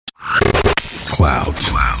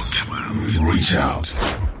Clout. Reach out.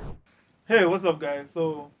 Hey, what's up, guys?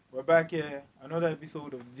 So we're back here, another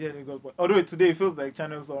episode of the DNA God. Although today it feels like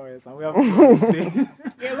Channel Sunrise, and we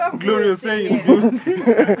have Glorious saying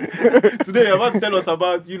today you're about to tell us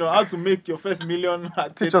about how to make your first million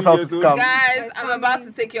at 30 Teach us how to years old. scam. Guys, I'm about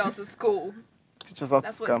to take you all to school. Teach us how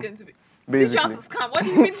That's to what it's scam. going to be. Basically. Teach you how to scam. What do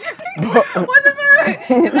you mean? What the fuck?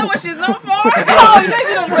 Is that what she's known for? Oh, you don't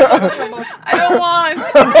even know the person we're talking about. I don't want.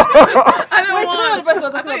 I don't Wait, want. you know the person we're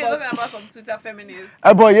I thought talking you were about. talking about some Twitter feminists.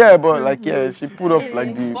 But she pulled off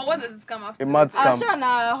like But what does this scam have to a do mad with it? scam. Asha and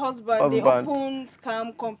her husband, they Husband. opened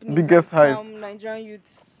scam company. Biggest that heist. scam Nigerian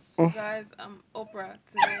youths. Guys, I'm Oprah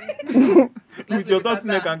today. With your dot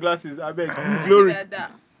neck and glasses, I beg. Leave Glory. it at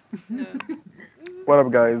that. No. What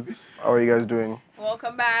up, guys? How are you guys doing?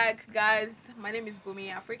 Welcome back, guys. My name is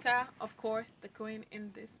Bumi Africa. Of course, the queen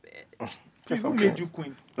in this bed. Who made you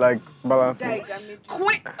queen? Like, balance. Guys, I made you.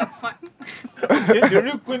 Queen! Okay, the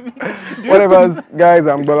real queen. Whatever, guys,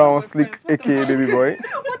 I'm Bola on Slick, aka Baby Boy.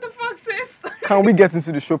 What the fuck, sis? Can we get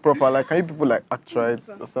into the show proper? Like, can you people like act right or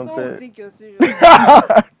Someone will something? think you're serious.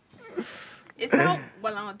 It's how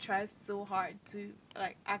Bola tries so hard to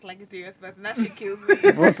act like a serious person. That shit kills me.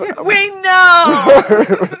 We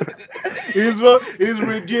know! He's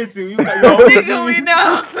radiating. You're Nigga, we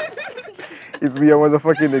know! It's me, your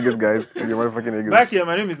motherfucking niggas, guys. It's your motherfucking niggas. Back here,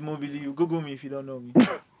 my name is Mobili. You Google me if you don't know me.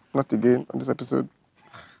 Not again on this episode.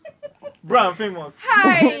 Bro, I'm famous.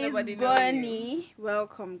 Hi, Nobody it's knows Bonnie.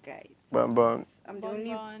 Welcome, guys. Bam, bam. I'm the Bon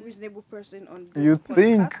only bon. reasonable person on this You podcast,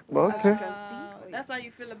 think? as Okay. you can see. That's how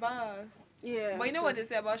you feel about us. Yeah. But you know what they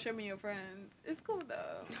say about show me your friends? It's cool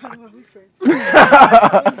though. Are we friends?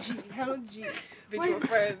 Hello, G. Bitch, we're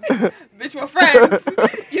friends. Bitch, we're friends.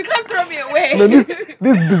 You can't throw me away. No, this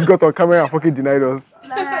bitch got on camera and fucking denied us.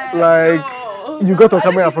 Like, No. you got on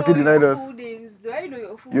camera and fucking denied us. Full names. Do I know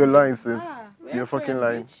your full You're names? lying, sis. we're You're fucking friends,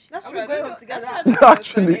 lying. bitch. That's Are true. we going home together?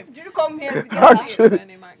 Actually. Did you come here together? Actually.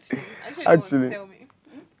 Actually. Actually. Tell me.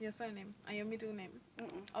 Your surname and your middle name.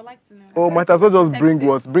 I'd like to know. Oh, might as well just bring Text it.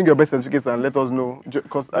 what? Bring your best certificates and let us know.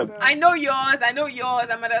 Cause I know yours. I know yours.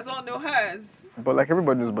 I might as well know hers. but like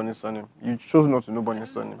everybody knows Bonnie's surname. You chose not to know Bonnie's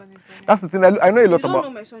surname. Bonnie's surname. That's the thing. I know a lot don't about. know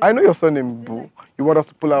my surname. I know your surname, boo. You want us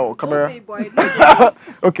to pull out our Don't camera? say it, boy. You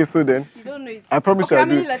Okay, so then don't know it. I promise Okay, you how I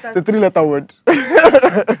many do. letters It's a is 3-letter word.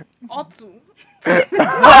 Otu. You know what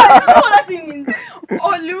that thing means?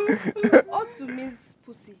 Olu. Otu means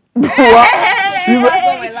pussy. What? That's not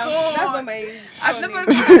my language. That's not my I've surname. never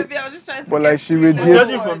been to be. I was just trying to. But get like she three radiates.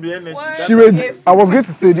 Judging words. from the energy. What? that- She read. I was going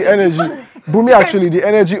to say the energy. Boomy actually, the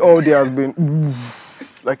energy all day has been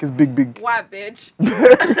like it's big. Why, bitch?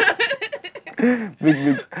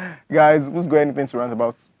 Big. Guys, who's got anything to rant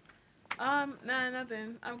about? Nah,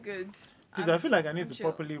 nothing. I'm good. Please, I feel like I need I'm to chill.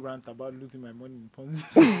 properly rant about losing my money in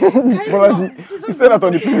Ponzi. Well, you said that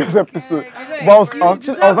on the previous episode. I know, But I was you actually,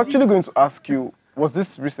 I was deserve actually this. going to ask you, was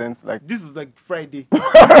this recent? Like, This is like Friday.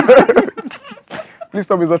 please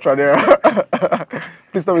tell me it's not Tradera.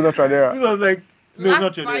 Please tell me it's not This Tradera. was like, no, it's Last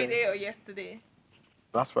not your day. Friday or yesterday?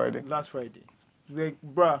 Last Friday. Last Friday. It's like,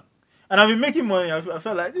 bruh. And I've been making money. I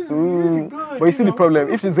felt like this is really Ooh. good. But you see the problem,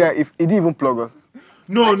 if this guy, if he didn't even plug us,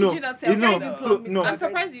 No, Why no. did you not tell no, me though? so, no. I'm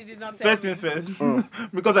surprised you did not tell First me. thing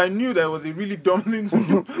first, because I knew that was a really dumb thing to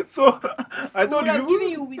do. So I We told would have you. given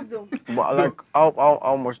you wisdom. but like,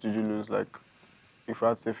 how much did you lose? Like, if I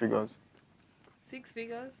had to say figures. 6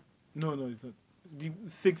 figures? No, it's not. The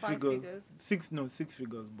six 5 figures. figures. Six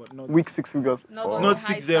figures, but not Week 6 figures. Not Oh. on not the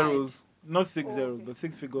high 6 zeros. side. Not 6 Oh, zeros, okay. but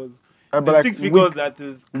 6 figures. But The like, 6 figures week, that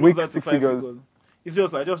is week closer to 6 5 figures. figures. It's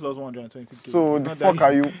just I just lost 120k. so It's the not fuck that-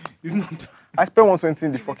 are you? It's not that. I spent 120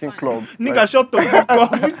 in the You'll be fucking fine. club. Nigga, Like, shut up.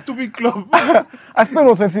 Club. Which stupid club? I spent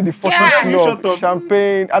 120 in the fucking Yeah. You shut club. up.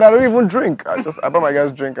 Champagne, and I don't even drink. I buy my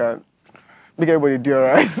guys drink and make everybody do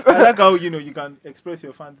alright. I like how you can express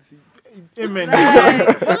your fantasy. Amen.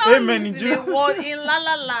 Right. Bola Amen. lives in a world in La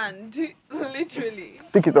La Land. Literally.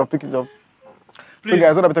 Pick it up. So Please.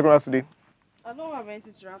 guys, what are we talking about today? I don't have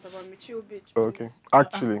anything to rant about me. Chill, bitch. Oh, okay.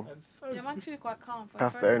 Actually, I'm actually quite calm for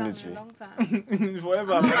That's the the first energy. time in a long time.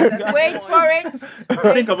 Forever. I'm man. not Wait for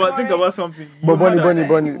it. think about something. but You Bonnie, know that.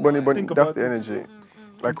 Bonnie, Think that's about the it. energy.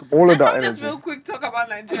 Like all of that I just energy. real quick talk about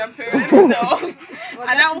Nigerian parents though. We're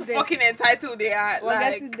And how getting there. fucking entitled they are. We're Like,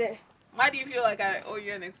 getting there. why do you feel like I owe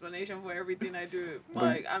you an explanation for everything I do?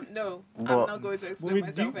 Like, I'm but- not going to explain Bumi,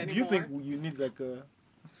 myself do anymore. you think you need like a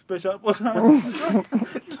special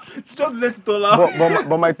just let it all out.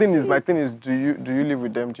 But my thing is, do you live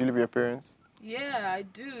with them? Do you live with your parents? Yeah, I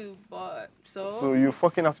do, but So you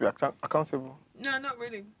fucking have to be accountable. no, not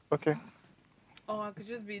really. Okay. Or I could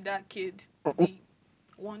just be that kid, the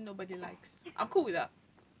one nobody likes. I'm cool with that.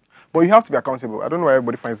 But you have to be accountable. I don't know why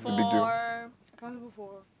everybody finds it a big deal. For Accountable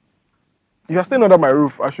for. You are staying under my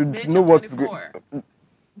roof. I should the age know of what's going. 24.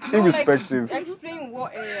 Irrespective. Like, explain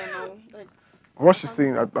what area now. Like, What she's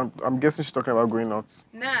saying, I'm guessing she's talking about going out.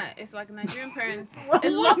 Nah, it's like Nigerian parents. A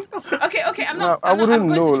lot. Okay. I'm Nah, not. I wouldn't I'm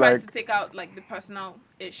going know, to try like- to take out like the personal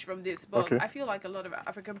ish from this, but Okay. I feel like a lot of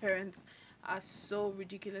African parents are so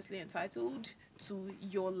ridiculously entitled to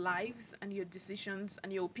your lives and your decisions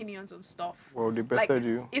and your opinions on stuff. Well, they Like bettered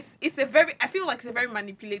you. it's a very, I feel like it's a very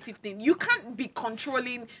manipulative thing. You can't be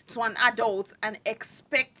controlling to an adult and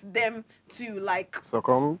expect them to like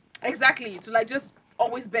Succumb. exactly to like just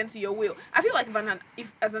always bend to your will. I feel like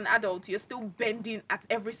if as an adult you're still bending at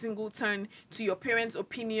every single turn to your parents'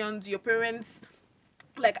 opinions, your parents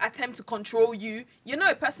like attempt to control you, you're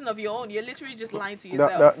not a person of your own. You're literally just lying to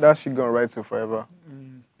yourself. That shit gonna ride you forever.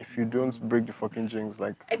 If you don't break the fucking jinx,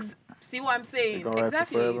 like See what I'm saying? You're gonna write it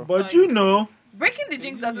Exactly. forever. But Like, you know, breaking the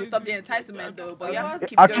jinx doesn't stop the entitlement though, but you have to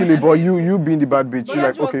keep actually, going. but you being the bad bitch, But you're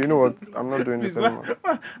like, Raj okay, you wants know to what? say I'm not doing this please, anymore.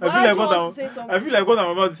 I But feel like Raj what wants to say I something. feel like what I'm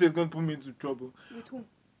about to say is going to put me into trouble. with whom?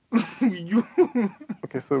 You,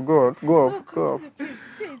 Okay, so go on, go No, off, go off. continue, please.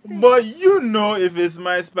 Say it, say it. but you know, if it's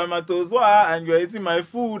my spermatozoa and you're eating my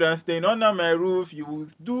food and staying under my roof, you will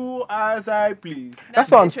do as I please.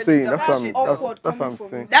 That's what I'm literally saying. dumb That's as what I'm. shit, That's though. awkward That's what coming I'm from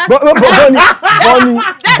saying. you. That's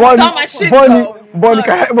But dumb as shit, though. Bonnie, But-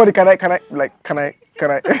 can I? Go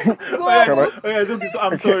Oh on. Can I- yeah, it's okay. So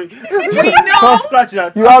I'm sorry. We know. Scratch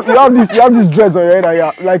that. You have this dress on your head,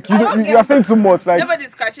 and you are saying too much. Like, Nobody's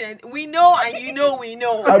scratching it. We know and you know we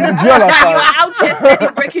know. do you that you understand? are out here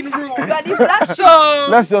steady breaking rules. You are the black sheep. So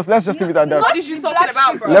Let's just leave it at that. what is you talking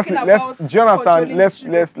about, bro? Let's talking let's. about Do you understand? controlling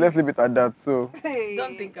Let's leave it at that. So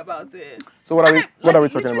Don't think about it. so what are we And I, what are we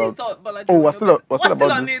like, talking literally about? thought Bolaji Oh, would we're know still best.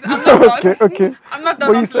 about on this. it. I'm not done. Okay. I'm not done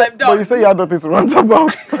But you until I'm said done. you had nothing to rant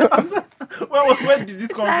about. Where did this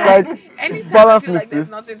come from? Like, Anytime I balance feel like there's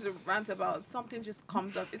misses. nothing to rant about, something just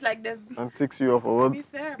comes up. It's like there's And takes you off or what? maybe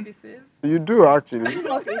therapists. You do actually, I'm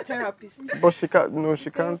not a therapist. but she can't. No, she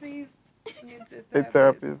can't. Therapists needs A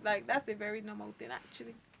therapist. Like that's a very normal thing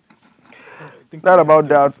actually. Not about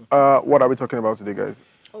that. What are we talking about today, guys?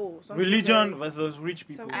 Oh, something Religion very- versus rich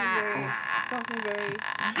people. Something very.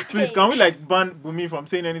 Please, can we like ban Bumi from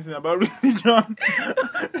saying anything about religion?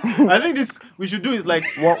 I think this we should do is like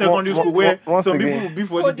secondary school where once some again- people will be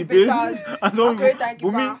for the Co-debaters, debate and some accurate people, timekeeper,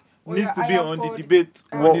 Bumi or needs your to be iron on the food. debate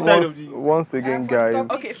on the side of the. Once again, guys.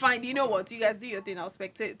 Okay, fine. You know what? You guys do your thing. I'll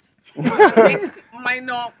spectate. Make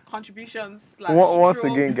minor contributions. Once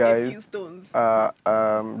throw again, a few guys. stones.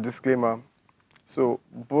 Disclaimer. So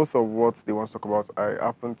both of what they want to talk about, I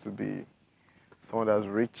happen to be someone that's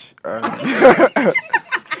rich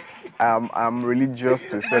and I'm religious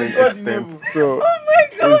to a certain God extent. level.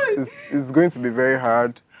 So it's going to be very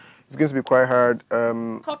hard. It's going to be quite hard.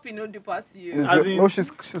 Copy no do pass you. As in- No, she's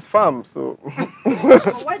farm, so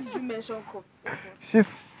But why did you mention cup?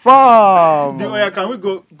 she's farm. Oh yeah, can we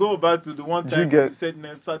go back to the one Did you time get-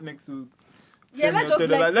 you sat next to? Yeah, let's just Tell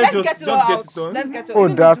her, like, let's let's just get it all out. on. Let's get it. Oh,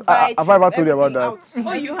 Even that- the Dubai have I ever trip, told you about everything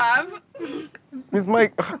Oh, you have? Miss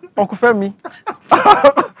Mike, Uncle Femi.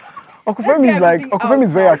 Uncle Let's Femi get is like everything Uncle Femi is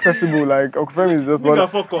out very now. accessible. Like Uncle Femi is just. Nigga, But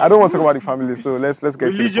fuck off. I don't want to talk about the family, so let's get to the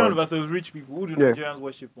Religion point. versus rich people. Who do Yeah. Nigerians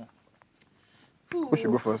worship on? Who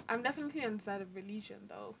should go first? I'm definitely on the side of religion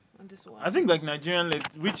though on this one. I think like Nigerian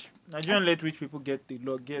let rich people get the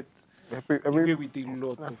law, get away Every, with a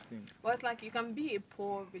lot of things. Well, it's like you can be a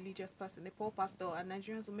poor religious person, a poor pastor, and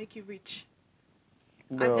Nigerians will make you rich.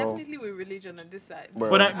 I'm no, definitely with religion on this side. Well-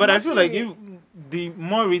 But I feel like actually- if the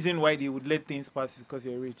more reason why they would let things pass is because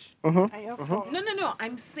you're rich. And you're poor. No.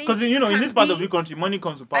 I'm saying Because you know in can this part be- of the country, money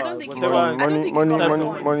comes to power. I don't think you whatever. got, I don't Money- think money- you got money-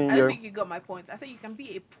 my point. money, I yeah. don't think you got my point. I said you can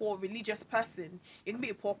be a poor religious person. You can be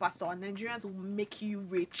a poor pastor, and Nigerians will make you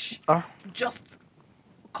rich Ah. just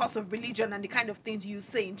because of religion and the kind of things you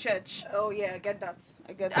say in church. Oh yeah, I get that.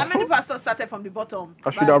 I get How that. many pastors started from the bottom? I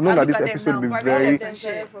should have known that look this at them episode now, be private very- jets and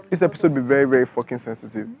shit. this episode be very very fucking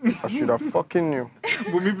sensitive. I should have fucking knew.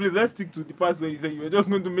 Bumi, please let's stick to the part where you said you were just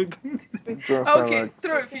going to make. Do you understand? Okay, Like,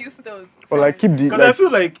 throw a few stones. or like keep the Because I like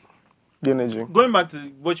feel like the energy. going back to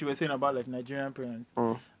what you were saying about like Nigerian parents,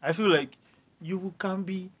 Mm. I feel like you can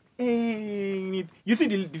be ain't it. You see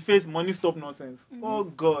the face money stop nonsense. Oh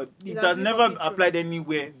God, it It's has actually never fucking true. applied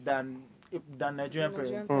anywhere than Nigerian Nigerian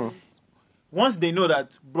parents. parents. Once they know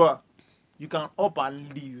that, bruh, you can up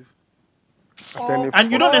and leave. Any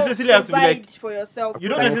And you don't Or necessarily have to be like, provide for yourself. you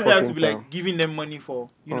don't Any necessarily have to fucking be time. like giving them money for,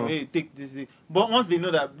 you know, Mm. hey, take this. But once they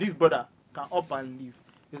know that this brother can up and leave,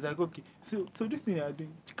 it's like, okay, so this thing you're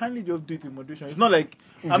doing, kindly just do it in moderation. It's not like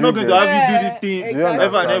I'm Do not you going get to it? have you do Yeah, this thing exactly.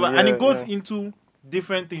 ever and ever. understand? And Yeah, it goes yeah. into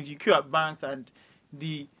different things. You queue at banks and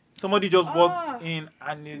the somebody just Ah, walked in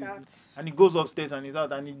and he goes upstairs and he's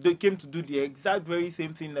out and he came to do the exact very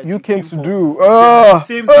same thing that You came queue to for. do.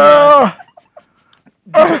 Same thing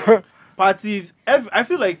as parties. I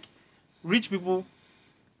feel like rich people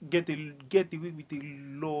get away with a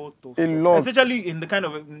lot of A stuff, lot. especially in the kind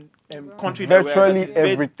of country that we're Virtually at, that is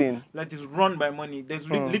everything. that is run by money. There's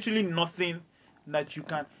literally nothing that you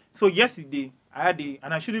can. So yesterday I had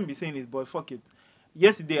and I shouldn't be saying this, but fuck it.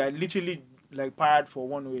 Yesterday I literally like parad for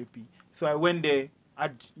 108p. So I went there,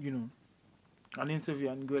 had an interview,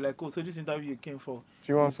 and go like, oh, so this interview you came for?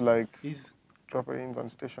 Do you want to like Is drop a hint on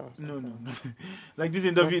stations? no. Like this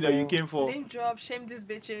interview that you came for. Didn't drop, shame these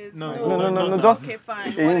bitches. No, just okay, fine.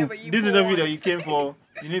 a Whatever hint. you This want. interview that you came for,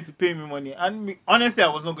 you need to pay me money. And honestly, I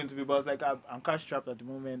was not going to be, but I was like, I'm cash strapped at the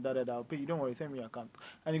moment. I'll pay you. Don't worry, send me your account.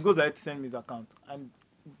 And he goes ahead to send me his account. And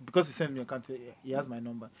because he sent me account, he has my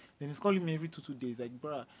number. Then he's calling me every 2 days, like,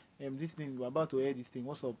 bruh, this thing, we're about to air this thing.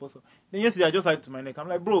 What's up? Then yesterday I just had it to my neck. I'm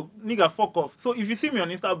like, bro, nigga, fuck off. So if you see me on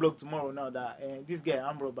Instablog tomorrow now that this guy,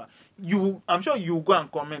 I'm robber, I'm sure you will go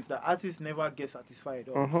and comment that artists never get satisfied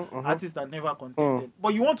or artists are never contented.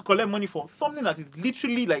 But you want to collect money for something that is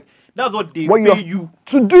literally like, that's what they pay you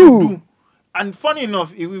to do. And funny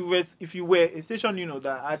enough, if you were a station,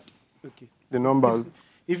 that had, The numbers.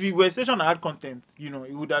 If you were a station that had content,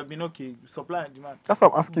 it would have been okay, supply and demand. That's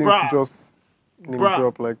what I'm asking you to just name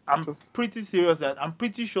drop. Like, I'm pretty serious that I'm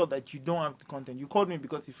pretty sure that you don't have the content. You called me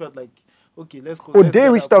because you felt like, okay, let's go. Oh, they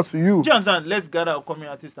reached out to you. Do you understand? Let's gather our coming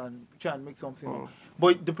artists and try and make something.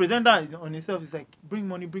 But the presenter on himself is like, bring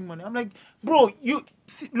money. I'm like, bro, you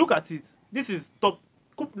look at it. This is top.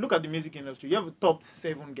 Look at the music industry. You have a top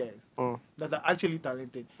 7 guys that are actually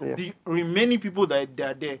talented. Yeah. The remaining people that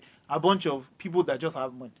are there are a bunch of people that just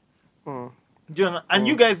have money. Do you know? And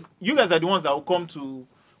you guys are the ones that will come to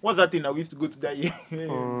what's that thing that we used to go to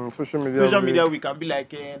that social media. We can be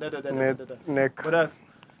like neck. But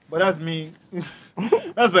that's me.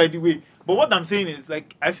 That's by the way. But what I'm saying is,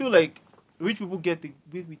 like, I feel like rich people get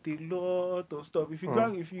away with a lot of stuff. If you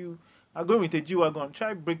are going with a G-Wagon,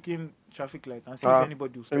 try breaking traffic light and see if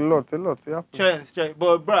anybody will stop. A lot, yeah. Try.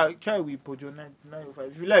 But bro, try with Pojo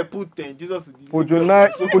 905. If you like, put 10. Jesus.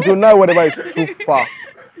 Pojo 9, whatever is too far.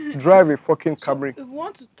 Drive a fucking Camry. If we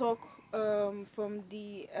want to talk from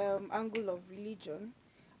the angle of religion,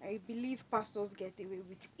 I believe pastors get away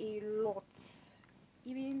with a lot,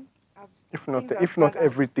 even as if not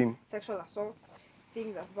everything. Sexual assaults,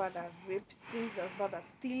 things as bad as rapes, things as bad as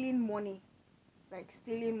stealing money.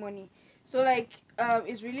 So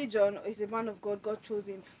his religion is a man of God. God chose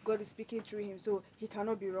him. God is speaking through him, so he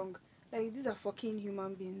cannot be wrong. Like, these are fucking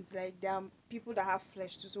human beings. Like, they are people that have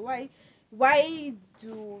flesh too. So why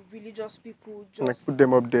do religious people just like put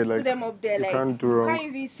them up there? Like, you like, can't do wrong. You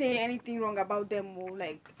can't even say anything wrong about them, or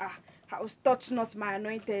like, touch not my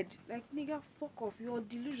anointed. Like, nigga, fuck off. You're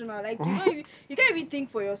delusional. Like, you can't even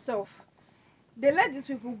think for yourself. They let these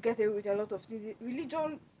people get away with a lot of things.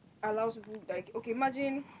 Religion allows people, like, okay,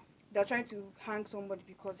 imagine they're trying to hang somebody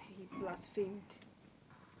because he blasphemed.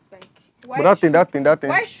 Like, why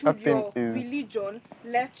should your religion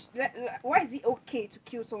why is it okay to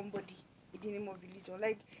kill somebody in the name of religion?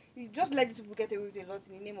 Like, you just let these people get away with a lot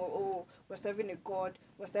in the name of, oh, we're serving a God,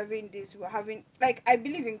 we're serving this, we're having, like, I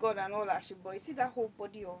believe in God and all that shit, but you see that whole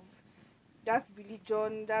body of that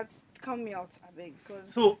religion, that's count me out, I beg.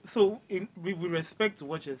 Because so with respect to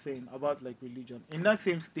what you're saying about like religion, in that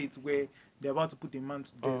same state where they're about to put a man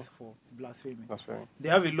to death for blasphemy, they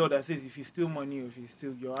have a law that says if you steal money or if you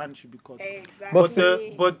steal, your hand should be cut.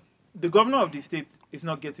 Exactly. But the governor of the state is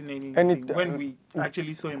not getting anything when we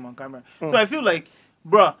actually saw him on camera. So I feel like,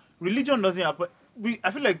 bruh, religion doesn't apply. I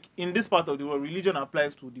feel like in this part of the world, religion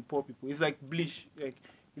applies to the poor people. It's like bleach. Like,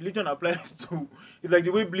 religion applies to, it's like the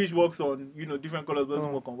way bleach works on, different colors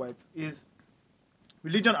doesn't work on white.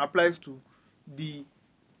 Religion applies to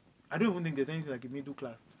I don't even think there's anything like a middle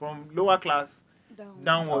class. From lower class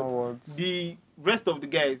downward. The rest of the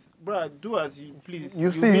guys, bro, do as you please.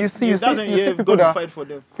 You see people that fight for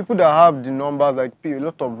them. People that have the numbers, like a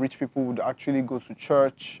lot of rich people would actually go to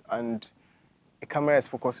church and a camera is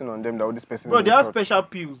focusing on them. That this person. Bro, they have special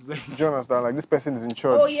pews. Do you understand? Like, this person is in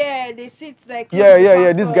church. Oh yeah, they sit like.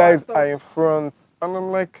 Yeah. These guys are in front, and I'm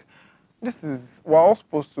like, we're all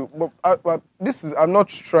supposed to. But I'm not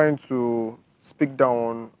trying to speak down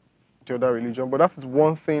on the other religion, but that is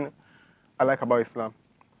one thing I like about Islam.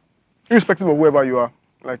 Irrespective of whoever you are,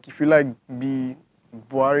 like, if you like be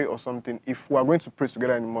Buhari or something, if we are going to pray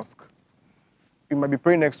together in the mosque, you might be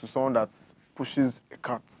praying next to someone that pushes a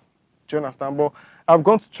cart. Do you understand? But I've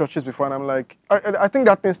gone to churches before, and I'm like, I think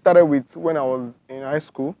that thing started with when I was in high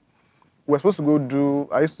school. We're supposed to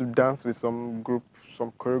I used to dance with some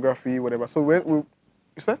some choreography, whatever. So we you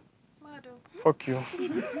said? Mado. Fuck you.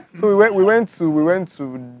 So we went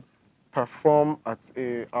to perform at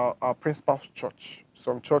our principal's church,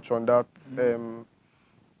 some church on that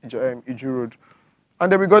Iju Road,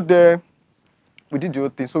 and then we got there. We did the whole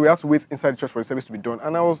thing, so we had to wait inside the church for the service to be done.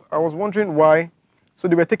 And I was wondering why. So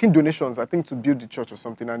they were taking donations, I think, to build the church or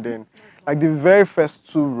something. And then, like the very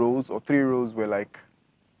first 2 rows or 3 rows were like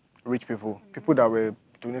rich people, people that were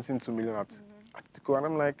donating 2 million at Tico. And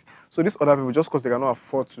I'm like, so these other people, just because they cannot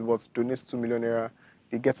afford to donate 2 million naira,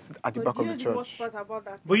 they get to sit at the But back do of you the know the church. worst part about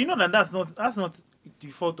that? But you know that that's not the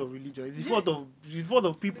fault of religion. It's the fault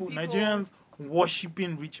of people, people. Nigerians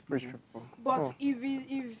worshipping rich people. Rich people. But Oh. if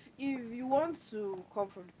you want to come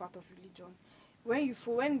from the part of religion,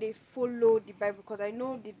 when they follow the Bible, because I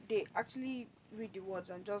know they actually read the words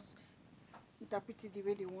and just interpret it the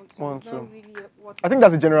way they want to. It's not really what. I think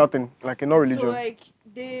that's a general thing, like in all religion. So like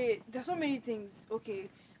there's so many things. Okay,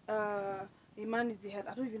 a man is the head.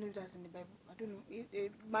 I don't even know if that's in the Bible. I don't know. If a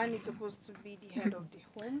man is supposed to be the head of the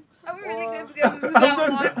home. Are we really Or- going to get into that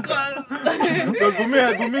one? Cause But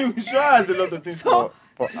Gumi sure has a lot of things. So,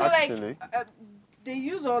 But so actually, like they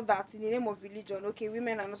use all that in the name of religion. Okay,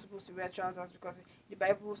 women are not supposed to wear trousers because the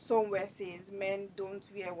Bible somewhere says men don't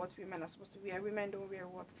wear what women are supposed to wear. Women don't wear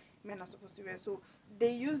what men are supposed to wear. So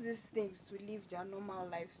they use these things to live their normal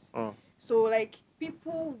lives. So like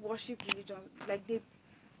people worship religion, like they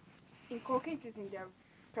inculcate it in their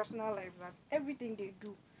personal life. That everything they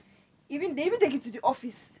do, they even take it to the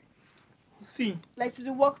office, See, like to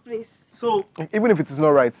the workplace. so even if it is not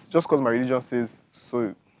right, just because my religion says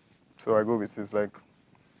so I go with it. Like,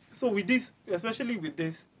 so with this, especially with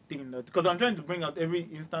this thing, that because I'm trying to bring out every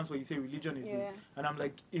instance where you say religion is this, and I'm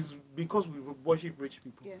like, it's because we worship rich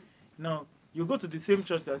people. Yeah. Now you go to the same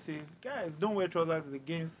church that says, guys, don't wear trousers, it's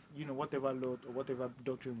against whatever law or whatever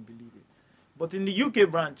doctrine we believe in. But in the UK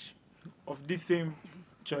branch of this same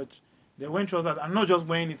church, they're wearing trousers and not just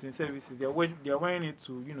wearing it in services. They're wearing it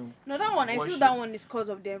to No, that one I worship. feel that one is because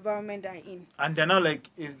of the environment they're in. And they're not like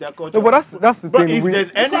it's their culture. no, but that's the But thing. if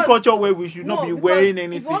there's any Because- culture where we should not be because wearing if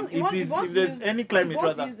anything, if there's any climate if you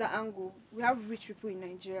want to rather. use that angle, we have rich people in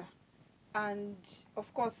Nigeria, and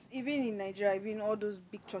of course, even in Nigeria, even all those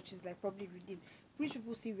big churches like probably Redeem, rich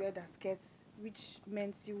people still wear their skirts. Rich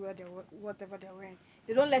men still wear their whatever they're wearing.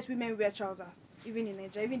 They don't let women wear trousers, even in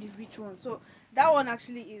Nigeria, even the rich ones. So that one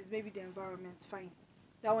actually is maybe the environment. Fine,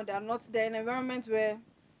 that one they are not. They're in an environment where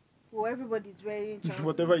everybody's wearing trousers.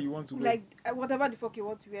 Whatever you want to wear. Like whatever the fuck you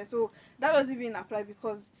want to wear. So that doesn't even apply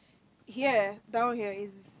because down here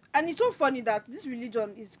is, and it's so funny that this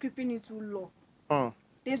religion is creeping into law.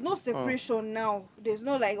 There's no separation now. There's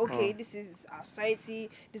no like, okay, this is our society,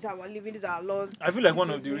 this is our living, these are our laws. I feel like this one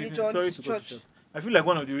of is the reasons. religion, Sorry this to is cut you church. short. I feel like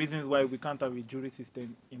one of the reasons why we can't have a jury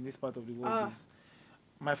system in this part of the world is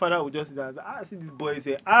my father would just say that I see this boy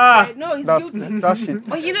say No, he's that's guilty. that shit.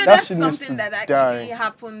 Well, that that's shit needs something to that actually die.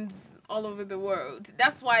 happens all over the world.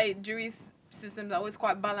 That's why jury systems are always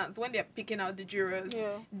quite balanced. When they're picking out the jurors,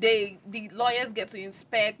 the lawyers get to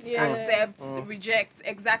inspect, accept, reject.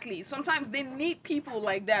 Exactly. Sometimes they need people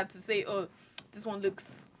like that to say, oh, this one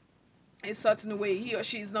looks a certain way. He or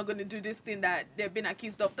she is not going to do this thing that they've been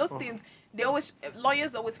accused of. Those things,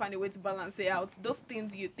 lawyers always find a way to balance it out. Those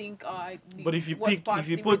things you think are the But if you worst pick part,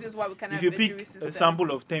 the reasons why we can have a jury a system.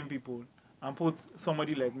 sample of 10 people and put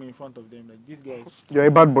somebody like me in front of them, like this guy. You're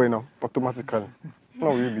a bad boy now, automatically. No,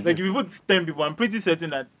 will you be Like if you put 10 people, I'm pretty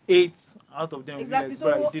certain that 8 out of them Exactly. will be like, So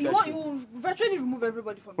 "Bruh, you did you that shit." will virtually remove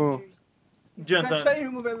everybody from the jury. Do you understand? Virtually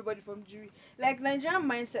remove everybody from jury. Like Nigerian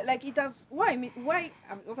mindset, like it has. What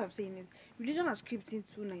I'm saying is, religion has crept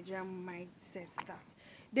into Nigerian mindset that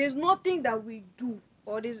there's nothing that we do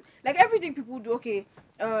or there's like everything people do. Okay,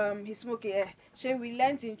 he's smoking. Shey we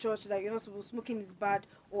learnt in church that you're not supposed smoking is bad,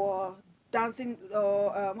 or dancing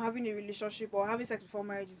or having a relationship or having sex before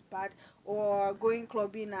marriage is bad, or going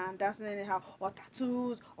clubbing and dancing anyhow, or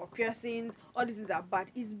tattoos or piercings, all these things are bad.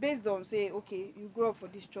 It's based on say, okay, you grow up for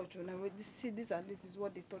this church, or this and this is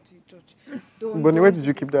what they taught you in church. But where did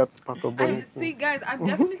you keep that part of I body? see, guys, I'm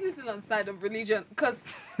definitely still on the side of religion because,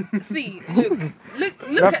 see,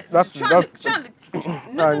 look at that's- it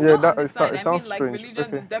sounds I mean, like strange. religion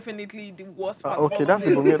Okay. is definitely the worst part. Okay, of all that's of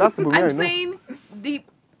the this. Bumia. That's the Bumia. I I'm know. saying the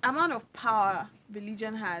amount of power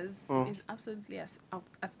religion has Mm. is absolutely as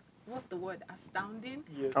what's the word? Astounding.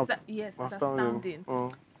 Yes. Yes, it's astounding.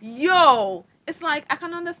 Mm. Yo, it's like I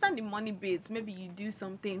can understand the money bits. Maybe you do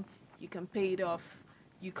something, you can pay it off.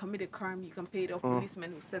 you commit a crime, you can pay it off.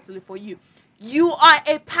 Policemen will settle it for you. You are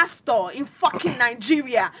a pastor in fucking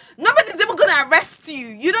Nigeria. Nobody's even gonna arrest you.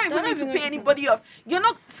 You don't even need to pay anybody off. You're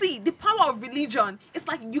not. See, the power of religion. It's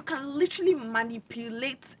like you can literally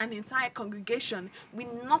manipulate an entire congregation with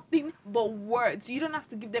nothing but words. You don't have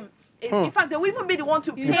to give them. In fact, they will even be the one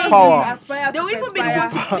to pay power. you. They will even be the one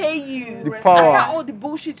to pay you. The power. After all the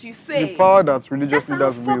bullshit you say. The power that religious That's how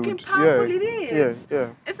leaders fucking wield. powerful it is. Yeah.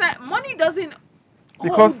 It's like money doesn't.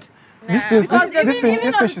 Because hold. this Nah. thing, Because this even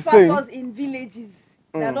thing all she's these saying. pastors in villages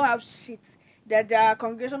that don't have shit, that their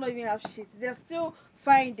congregation don't even have shit, they're still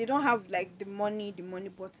fine. They don't have like the money,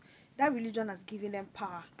 but that religion has given them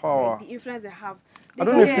power. Power. Like, the influence they have. I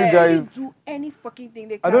don't know if you guys do any fucking thing.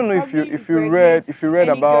 They I can don't know probably if you impregnate read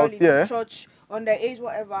any about girl in the yeah. church, underage,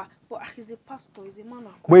 whatever. But he's a pastor, he's a man of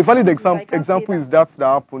God. But a valid I can't say example is that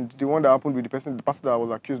happened. The one that happened with the pastor that was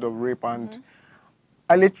accused of rape, and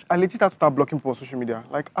I legit have to start blocking people on social media.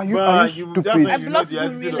 Like, are you That's stupid? when I you know blocked the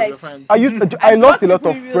people in attitude real of your life. friends. I lost a lot blocked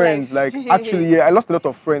of people in real friends. life. Like, actually, yeah, I lost a lot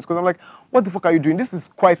of friends because I'm like, what the fuck are you doing? This is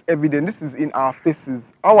quite evident. This is in our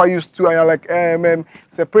faces. How are you still? And you're like,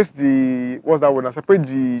 separate separate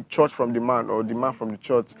the church from the man or the man from the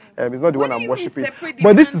church. It's not the What one do I'm you mean worshiping. separate the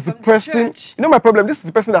But this man is the from the person. church? You know my problem. This is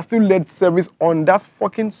the person that still led service on that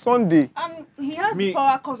fucking Sunday. And he has Me- the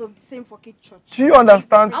power because of the same fucking church. Do you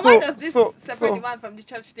understand? And why does this separate so the man from the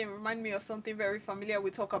church thing remind me of something very familiar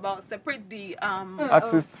we talk about? Separate the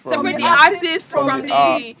artists from separate the the artist from from the the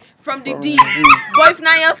art, from the from deed. the deed. But if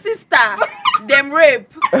now your sister them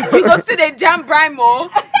rape, you go see the jam Brimo,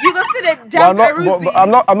 you go see the But jam but Peruzzi.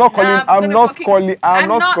 I'm not calling. Nah, I'm gonna not fucking- calling. I'm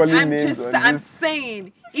not calling I'm names just on I'm this.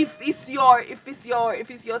 saying if it's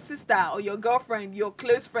your sister or your girlfriend, your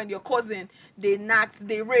close friend, your cousin, they knocked,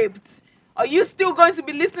 they raped, are you still going to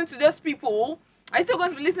be listening to those people? Are you still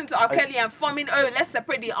going to be listening to R. Kelly and forming, let's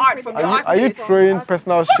separate the art from the artist? Are you throwing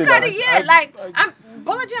personal shit Fuck out at of here! Like,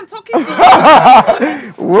 Bolaji, I'm talking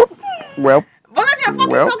to you. Whoop. Well, Bolaji, I'm fucking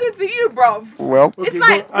Well. talking to you, bro. well. It's Okay,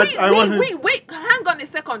 like so I wasn't- wait, hang on a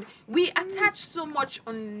second. We attach so much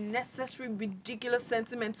unnecessary, ridiculous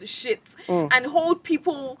sentiment to shit and hold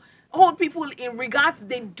people in regards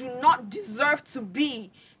they do not deserve to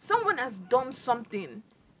be. Someone has done something,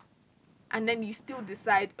 and then you still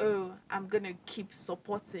decide, oh, I'm gonna keep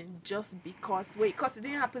supporting just because. Wait, because it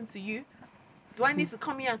didn't happen to you. Do I need to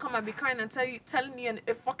come here and come and be crying and telling you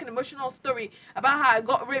a fucking emotional story about how I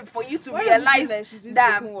got raped for you to Why does it feel realize like she's using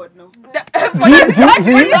that spoken word now? for you to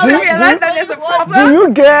realize that there's a problem? Do you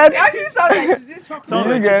get? It actually sounds like she's using spoken Sounds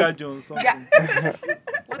You like get- Chika Jones. Something. Yeah.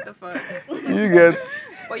 What the fuck? You get?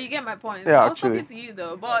 But you get my point. Yeah, I was actually. talking to you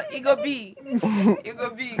though, but it go be.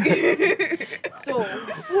 So,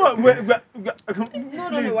 What?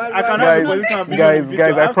 no, why- I cannot Guys, believe you can't be guys, doing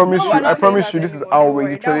guys, video. I promise No, you, we're I not promise saying you, that this is anymore, how don't we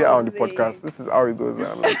worry, literally that are on the was a- podcast. This is how it goes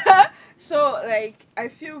down. So, like, I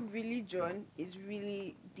feel religion is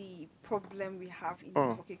really the problem we have in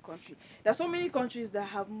this fucking country. There are so many countries that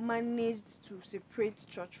have managed to separate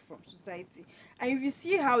church from society, and if you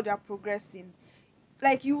see how they're progressing,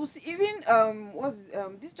 like you will see, even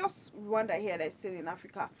this just Rwanda here that's still in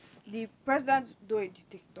Africa. The president, though a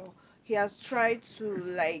dictator, he has tried to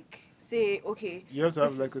like say, okay, You have to have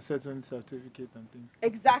this like a is- certain certificate and thing.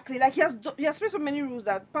 exactly, like he has made so many rules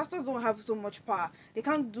that pastors don't have so much power. They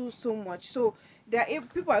can't do so much. So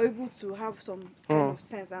people are able to have some kind of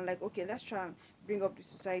sense and like, okay, let's try and bring up the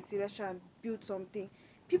society. Let's try and build something.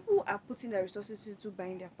 People are putting their resources into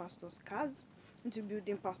buying their pastors' cars, into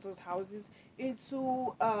building pastors' houses,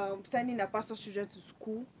 into sending their pastors' children to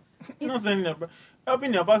school. Not saying that, but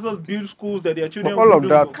helping your pastors build schools that their children all of wouldn't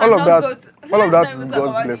that, go. all of Cannot that, go all of let's that not is even talk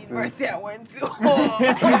God's about the blessings. university I went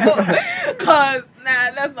to. Cause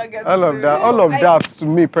let's not get All into of that, it. all of I- that, to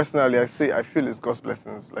me personally, I feel is God's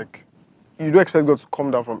blessings. Like, you don't expect God to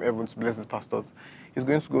come down from heaven to bless his pastors. He's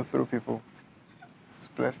going to go through people to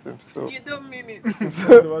bless them. So, You don't mean it. It's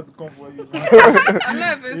about to come for you. I'm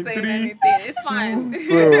not even In saying 3, anything. It's fine. so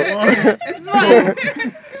It's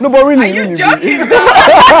fine. no, but really, Are you really, joking?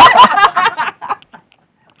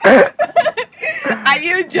 Are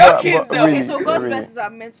you joking but though? really, Okay, so God's really. blessings are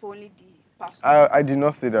meant for only the pastors. I did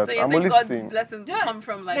not say that. So you I'm think only God's saying. blessings Yeah. come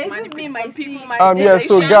from like There's this meme I from people see. Yeah.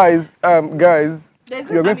 So guys, There's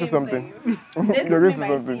you're going this to say meme, something. There's You're this going to meme say I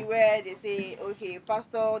see something. where they say, okay,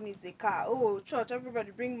 pastor needs a car. Oh, church,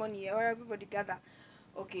 everybody bring money, or everybody gather.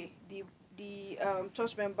 Okay, the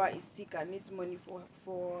church member is sick and needs money for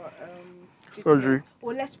treatment. Surgery. Oh,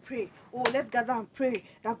 let's pray. Oh, let's gather and pray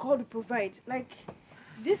that God will provide. Like,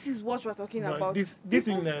 this is what we're talking No, about. this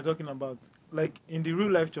thing that you're talking about, like in the real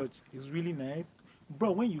life church, is really nice,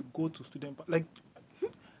 bro. When you go to student, like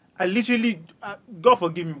I literally, God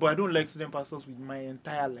forgive me, but I don't like student pastors with my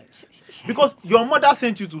entire life. Because your mother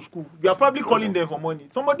sent you to school. You are probably calling them for money.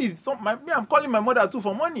 I'm calling my mother too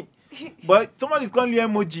for money. But somebody's calling you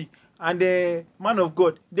emoji. And the man of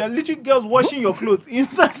God, they are literally girls washing your clothes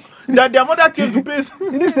inside that their mother came to pay.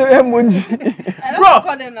 You didn't say emoji. I Bro. don't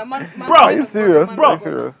call them a man. Bro. Are you serious? Bro. Are you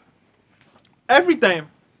serious? Every time,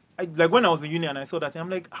 like when I was in uni and I saw that, I'm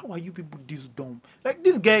like, how are you people this dumb? Like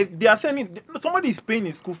this guy, they are sending, somebody is paying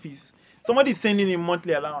his school fees. Somebody is sending him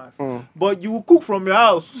monthly allowance. But you will cook from your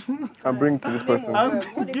house. And bring to this person.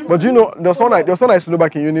 Give- But you know, there's one I used to know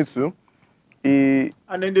back in uni too. He,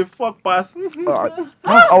 and then they fuck pass.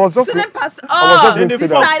 I was just Student pastor. I was just Oh, going to say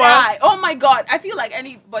this that. side eye. Oh my God. I feel like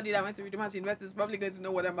anybody that went to Redeemers University is probably going to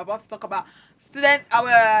know what I'm about to talk about.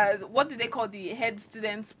 What do they call the head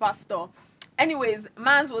student pastor? Anyways,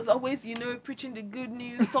 Mans was always, preaching the good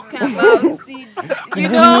news, talking about seeds,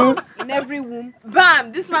 in every womb.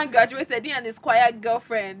 Bam! This man graduated, he and his quiet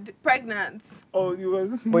girlfriend, pregnant. Oh, you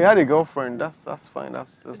was. But you had a girlfriend. That's fine.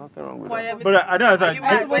 There's nothing wrong with that. Quiet. But I don't Are you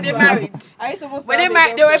understand. Were they married? Are you supposed to? Were they have a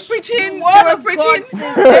married? They were girlfriend? preaching. Word They were of God preaching.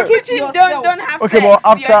 says, They were take preaching. yourself. Don't have Okay, sex. but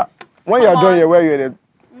after when you're Come done on. here, where you headed?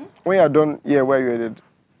 When you're done here, where you headed?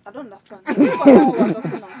 I don't understand. I don't know what we're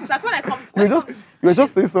talking about. It's like when I come. You when were it just comes you were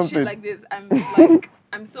just saying shit something. like this,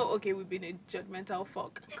 I'm so okay with being a judgmental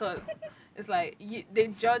fuck because it's like they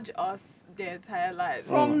judge us their entire lives.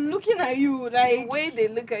 From looking at you, The like way they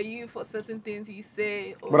look at you for certain things you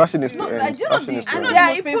say. But that shit needs do. to like, end. do you That know shit needs the- to I know end. Their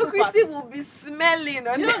the most painful hypocrisy part. will be smelling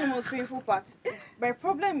on Do you know them. the most painful part? My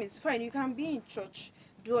problem is fine. You can be in church,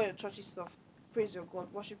 do all your churchy stuff, praise your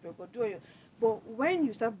God, worship your God, do all your. But when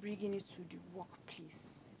you start bringing it to the workplace,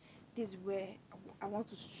 this is where I want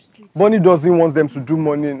to slit. Money doesn't want them to do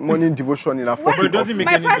morning devotion in a But it fucking doesn't make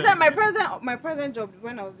my any sense. present my present job,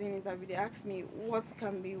 when I was doing interview, they asked me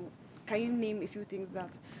can you name a few things that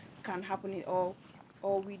can happen or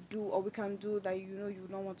we do or we can do that you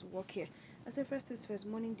don't want to work here. I said first things first,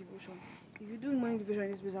 morning devotion. If you do morning devotion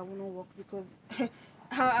in this place, I will not work because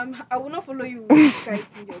I will not follow you with this kind of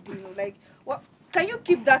thing you're doing. Like, what can you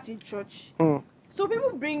keep that in church? So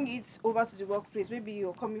people bring it over to the workplace. Maybe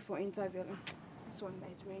you're coming for interview. This one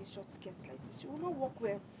that is wearing short skirts like this, she will not work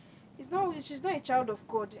well. She's not a child of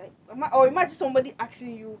God. Or imagine somebody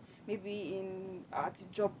asking you maybe at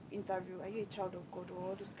a job interview, are you a child of God or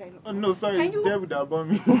all this kind of. Oh, no, sorry, Can you- devil that about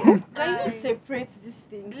me. Can you separate these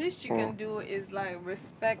The things? least you can do is like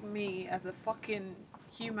respect me as a fucking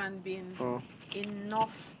human being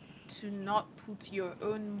enough to not put your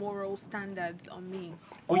own moral standards on me.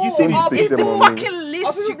 Oh, you see Don't this fix It's thing. them the on me. fucking Or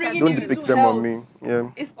least people you bring can it Don't into do. fix them on me. health. Yeah.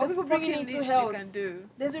 It's Or the people bring it fucking into least health. you can do.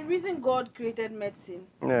 There's a reason God created medicine.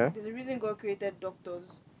 Yeah. There's a reason God created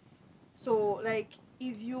doctors. So, like,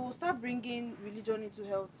 if you start bringing religion into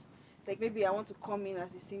health, like maybe I want to come in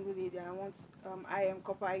as a single lady, I want I am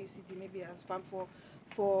copper IUCD maybe as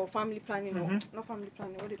for family planning or not family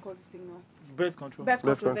planning. What do you call this thing now? Birth control. Birth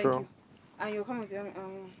Birth control. control. Thank you. And you're coming with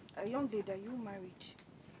a young lady. Are you married?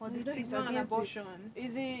 Or No, the you don't- thing it's on against it. abortion.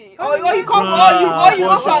 Is it? Oh, Or you come or you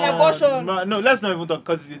go for an abortion. No, let's not even talk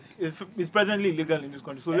because it's presently illegal in this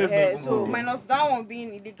country. So let's not even So go. minus that one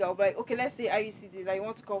being illegal, but like, okay, let's say IUCD, like you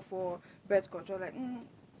want to call for birth control, like, young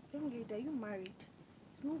lady, are you married?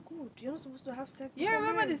 It's not good. You're not supposed to have sex. Yeah, before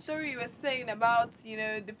remember the marriage. story you were saying about,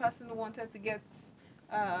 the person who wanted to get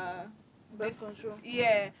Birth control.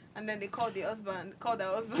 Yeah, and then they called their husband.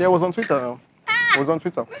 Yeah, it was on Twitter now. It was on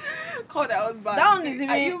Twitter. Called their husband. That one is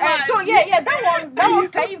Are you even. mad? So yeah, that one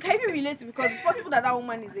can you relate to, because it's possible that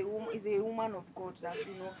woman is a woman of God that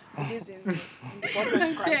believes in the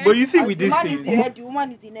body of Christ. But you see, As with the this man is the thing, head, the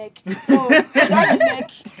woman is the neck. So without the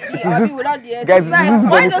neck, without the head, Guys, the is Like, this man-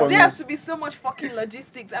 why body does for there me? have to be so much fucking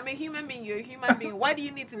logistics? I'm a human being, you're a human being. Why do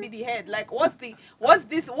you need to be the head? Like, what's the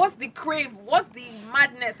crave? What's the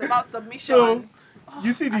madness about submission? So,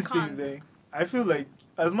 you see I these can't. things, I feel like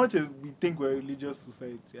as much as we think we're a religious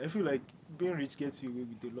society, I feel like being rich gets you away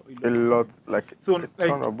with A lot, like So, a like,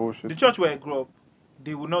 ton of bullshit. The church where I grew up,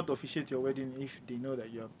 they will not officiate your wedding if they know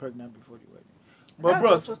that you're pregnant before the wedding. But That's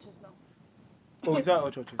bros, what churches now. oh, is that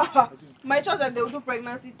all churches? I didn't- My church, and they'll do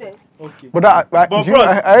pregnancy tests. Okay. But that, But do you know, bros,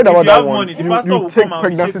 I heard if about you that have one. money, the pastor will take come and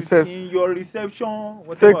pregnancy officiate it tests. in your reception,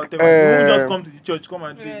 whatever, Take, whatever. You won't just come to the church, come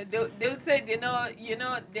and do Yeah, it. they'll say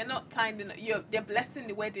they're not tying they're blessing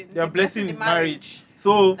the wedding. They're blessing the marriage.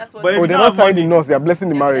 So, That's what but they if Oh, you they're don't not have tying the money, nurse, they're blessing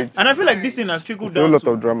the They're marriage. blessing- and I feel like marriage. this thing has trickled It's a down lot to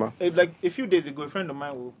of drama. like a few days ago, a friend of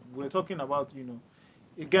mine we were talking about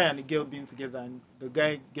a guy and a girl being together, and the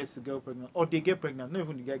guy gets the girl pregnant, or they get pregnant. Not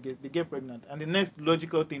even the guy they get pregnant, and the next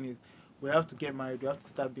logical thing is we have to get married. We have to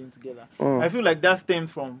start being together. I feel like that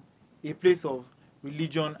stems from a place of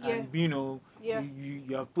religion and Yeah.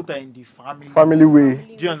 you have put her in the family. Family way.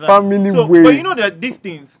 Do you understand? Family so, way. But you know that these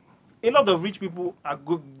things, a lot of rich people are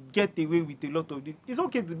get away with a lot of this. It's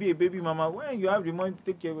okay to be a baby mama when you have the money to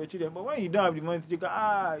take care of your children, but when you don't have the money to take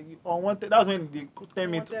care, unwanted. That's when they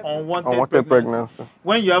term it unwanted pregnancy.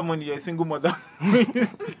 When you have money, you're a single mother.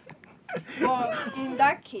 But in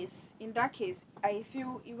that case, I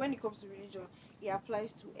feel when it comes to religion, it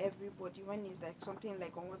applies to everybody. When it's like something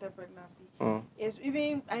like unwanted pregnancy, it's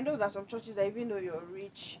even I know that some churches that even though you're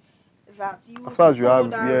rich, that you as far as you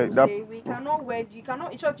have, say we cannot wear. You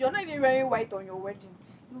cannot in church. You're not even wearing white on your wedding.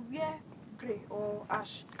 You wear grey or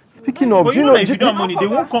ash. Speaking of, but you know, if you don't have money, they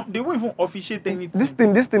won't come. They won't even officiate anything. This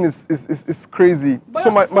thing is crazy. But so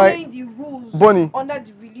you're following my the rules Bonnie, under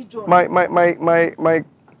the religion.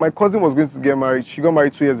 My cousin was going to get married. She got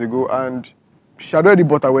married 2 years ago, and she had already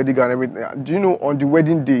bought her wedding gown and everything. Do you know on the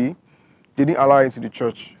wedding day, they didn't allow her into the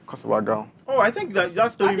church because of her gown? Oh, I think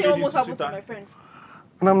that story made almost it to happened Twitter. to my friend.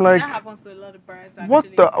 And I'm like, that happens to a lot of brides.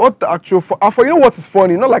 what the actual for you know what is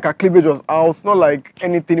funny? Not like her cleavage was out, not like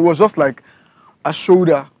anything. It was just like a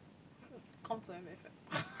shoulder. Come to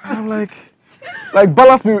MFM. And I'm like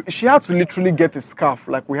balance me. She had to literally get a scarf.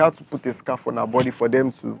 Like we had to put a scarf on her body for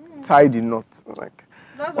them to tie the knot. Like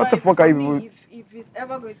That's what why the fuck are you me, if it's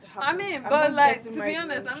ever going to happen. I mean, I'm but not like getting to be married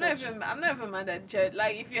honest, in I'm not even mad at church.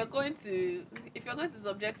 Like if you're going to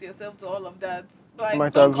subject yourself to all of that, like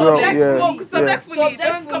Might don't as well, subject fully. Don't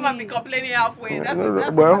Subject come and be fully. complaining halfway. That's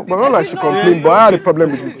but not like she No, complained, but I had a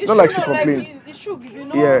problem with it. It's not like she true, complained. It's true. If you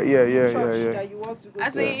know Yeah. church that you want to go I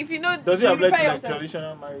to. say if you know, Does it You apply to prepare like yourself.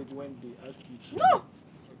 traditional marriage when they ask you? No.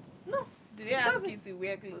 do they ask you to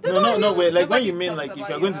wear clothes? No. Wait, like when Nobody you mean talks like if about you're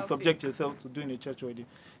your going to outfit. subject yourself to doing a church wedding,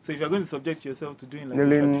 so if you're going to subject yourself to doing like a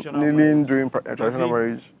Kneeling traditional marriage, during traditional it-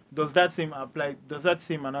 marriage. does that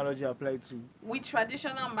same analogy apply to? With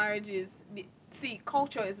traditional marriages,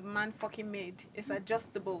 culture is man fucking made. It's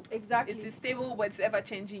adjustable. Exactly. It's stable, but it's ever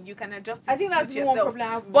changing. You can adjust it I think to that's suit the one yourself. problem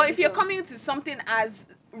I have with But if you're religion. coming to something as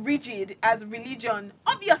rigid as religion,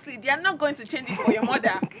 obviously they are not going to change it for your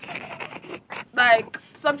mother. Like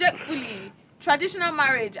subject fully. Traditional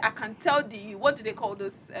marriage, I can tell what do they call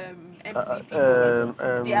those MC people?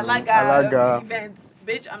 The Alaga events.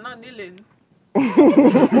 Bitch, I'm not kneeling.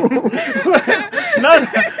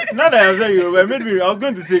 Now that I've said Yoruba, I was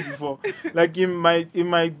going to say before, like in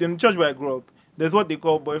the church where I grew up, there's what they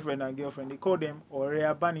call boyfriend and girlfriend. They call them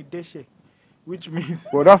Oreabani Deshe, which means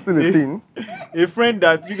Well, that's still a thing. a friend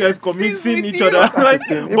that you guys commit Sing seeing with each you. other. Like,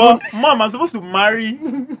 thing. but mom, I'm supposed to marry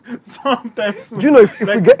sometime soon. Do you know if we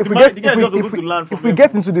Like, get the guy is just supposed to learn if from we him.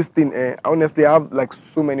 get into this thing, honestly, I have like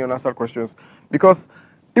so many unanswered questions because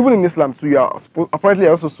even in Islam too, apparently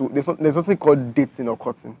you're supposed to there's something called dating or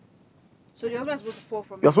courting. So the husband is supposed to fall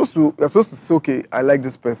from You're supposed to say, okay, I like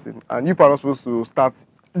this person, and you are not supposed to start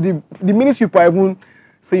the minute you even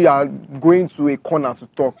say you are going to a corner to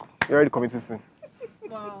talk, you're already committing sin.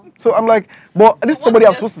 Wow. So I'm like, but So this is once somebody you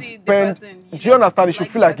I'm just supposed to see the spend. person, Do you you understand? You just should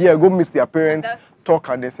like feel the like, yeah, go miss their parents, that's- talk,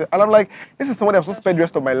 and they say, and I'm like, this is somebody I'm supposed to spend the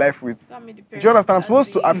rest of my life with. That made the Do you understand? I'm parents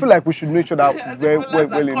supposed to. I feel like we should know each other as very the rulers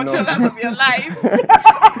well and enough. controllers of your life.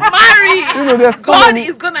 Marry. You know, there's so God many-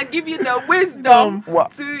 is gonna give you the wisdom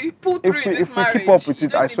What? to pull through If in we this marriage. keep up with You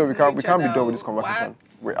it, don't I need swear to we know can't each be other. done with this conversation.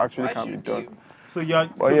 What? We actually Why can't be should done. you? So you're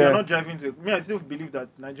But you're yeah. not driving to me. I still believe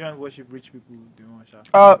that Nigerians worship rich people. They want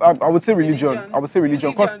sha. I would say religion. I would say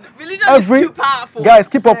religion. 'Cause Religion every is too powerful. guys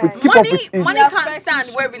keep up with Money it. Money It can't affects stand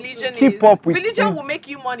rich where people religion Keep is. up with Religion it will make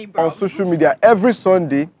you money, bro. on social media every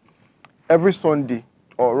Sunday,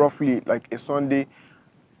 or roughly like a Sunday,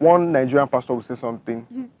 one Nigerian pastor will say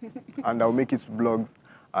something, and I'll make it to blogs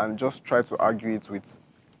and just try to argue it with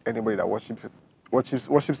anybody that worships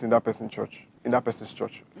in that person's church.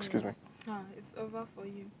 Excuse me. It's over for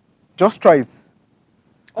you. Just try it.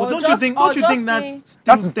 But Or don't just- you think or that just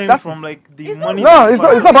still stems that's- from like the It's not- money? No, it's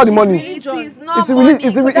not about the money. Religion. It is not It's money.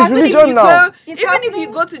 it's Because religion you now. Go, It's even if happening. you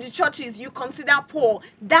go to the churches you consider poor,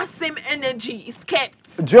 that same energy is kept.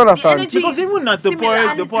 Do you understand? The energy Because is even at the similar. poorer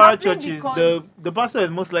and the it's poorer happening churches, because- the pastor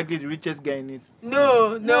is most likely the richest guy in it.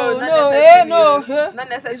 No, not necessarily. necessarily. Not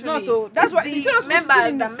necessarily. It's not, though. That's It's why- the it's not supposed to sit members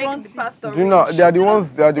in the that make front the seat. pastor Do you know rich. they are the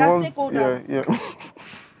ones? They are the They're ones. stakeholders. Yeah.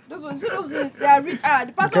 Those ones, they are rich. Guys.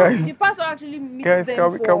 The pastor actually meets Guys, them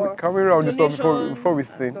can we round this up before donation we and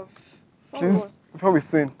sin? stuff. For Please, what? before we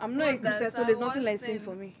sin. I'm not a What's that? Christian, so there's nothing like What's sin sin?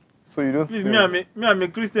 for me. So you don't Please, sin. I'm a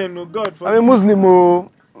Christian, no God. I'm a Muslim.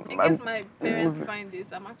 Oh. In case my parents find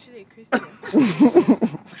this, I'm actually a Christian.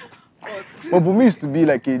 But Bumi used to be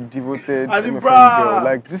like a devoted As in, MFM bruh. girl.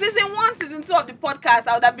 Like this. Season 1, season 2 of the podcast,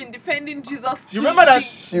 I would have been defending Jesus. You remember that?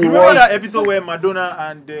 She You remember was- that episode where Madonna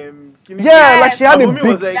and Kinney? Yeah, like she had a Bumi big,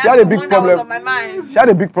 was like- she had a the big one that was on problem. my mind. She had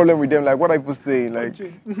a big problem with them. Like, what are people saying? Like,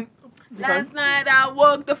 Last night I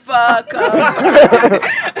woke the fuck up.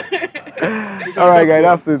 all right,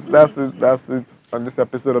 guys, that's it on this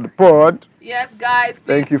episode of the pod. Yes, guys. Please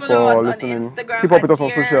Thank you follow us for on listening. Instagram Keep up at with us on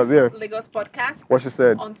Dear socials, yeah. Lagos Podcast. What she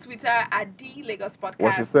said. On Twitter at The Lagos Podcast.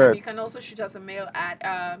 What she said. And you can also shoot us a mail at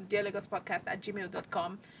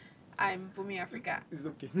dearlagospodcast@gmail.com. I'm Bumi Africa. It's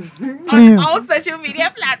okay. Please. On all social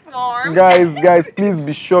media platforms. Guys, please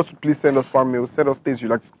be sure to please send us fan mail. Send us things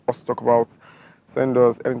you'd like us to talk about. Send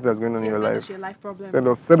us anything that's going on in your Send us life. your life problems. Send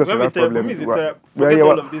us your When we life tell- problems. when we We're, forget yeah,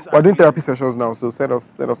 all of this we're doing and- therapy sessions now, so send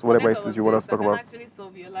us whatever Forget it all is of you want this, us to talk I about. can actually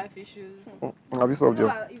solve your life issues. Have you solved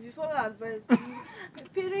yours? If you follow advice, I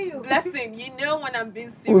pity you. Blessing, you know when I'm being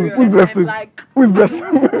Who's serious. blessing? I'm like, Who's blessing?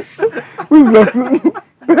 Who's blessing?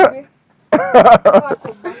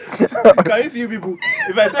 Can you see people?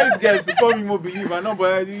 If I tell these guys to call me more believer, no,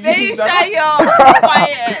 but Very shy,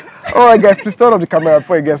 quiet. Alright, guys, please turn off the camera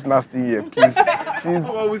before it gets nasty here, please. Please.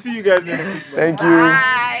 Well, we'll see you guys next week. Bye. Thank you.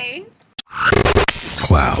 Bye.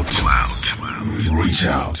 Cloud. Reach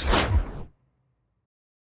out.